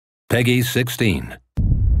Peggy 16.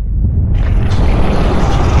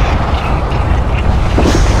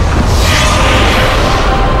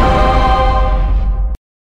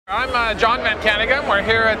 I'm Jonon Van Kanegemom. We're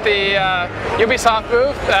here at the Ubisoft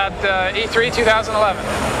booth at E3 2011.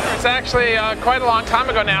 It's actually quite a long time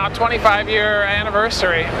ago now, 25-year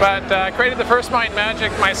anniversary, but I created the first Might and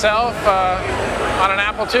Magic myself on an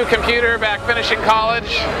Apple II computer back finishing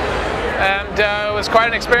college, and it was quite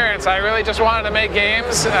an experience. I really just wanted to make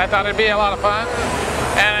games. I thought it'd be a lot of fun,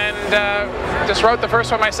 and just wrote the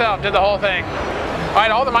first one myself, did the whole thing.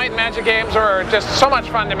 All the Might and Magic games were just so much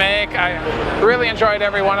fun to make. I really enjoyed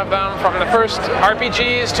every one of them, from the first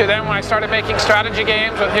RPGs to then when I started making strategy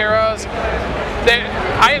games with heroes.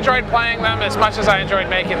 I enjoyed playing them as much as I enjoyed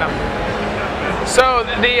making them. So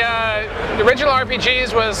the original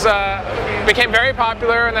RPGs became very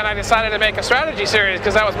popular, and then I decided to make a strategy series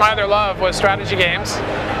because that was my other love, was strategy games.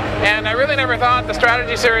 And I really never thought the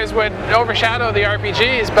strategy series would overshadow the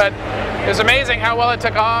RPGs, but it was amazing how well it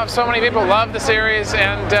took off. So many people loved the series,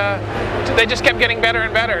 and they just kept getting better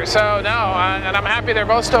and better. So and I'm happy they're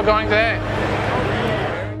both still going today.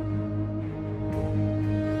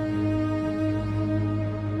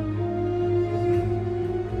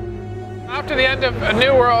 After the end of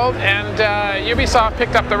New World and Ubisoft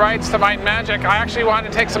picked up the rights to Might and Magic, I actually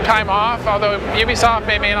wanted to take some time off, although Ubisoft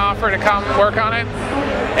made me an offer to come work on it.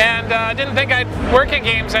 And I didn't think I'd work in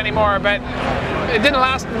games anymore, but it didn't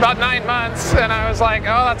last about 9 months, and I was like,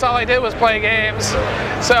 oh, that's all I did was play games.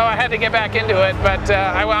 So I had to get back into it, but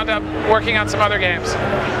I wound up working on some other games.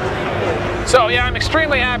 So yeah, I'm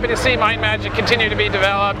extremely happy to see Might and Magic continue to be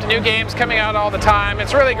developed, new games coming out all the time.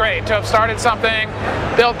 It's really great to have started something,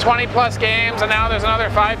 built 20+ games, and now there's another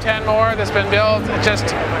 5-10 more that's been built.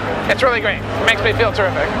 It's really great. It makes me feel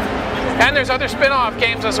terrific. And there's other spin-off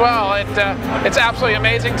games as well. It's absolutely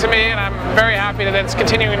amazing to me, and I'm very happy that it's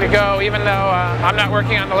continuing to go, even though I'm not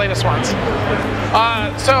working on the latest ones.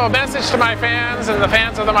 So a message to my fans and the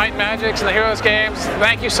fans of the Might and Magics and the Heroes games: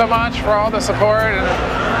 thank you so much for all the support,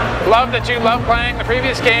 and love that you love playing the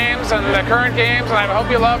previous games and the current games, and I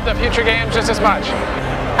hope you love the future games just as much.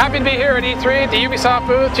 Happy to be here at E3 at the Ubisoft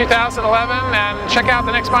booth 2011, and check out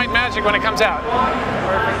the next Might and Magic when it comes out.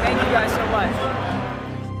 Perfect. Thank you guys so much.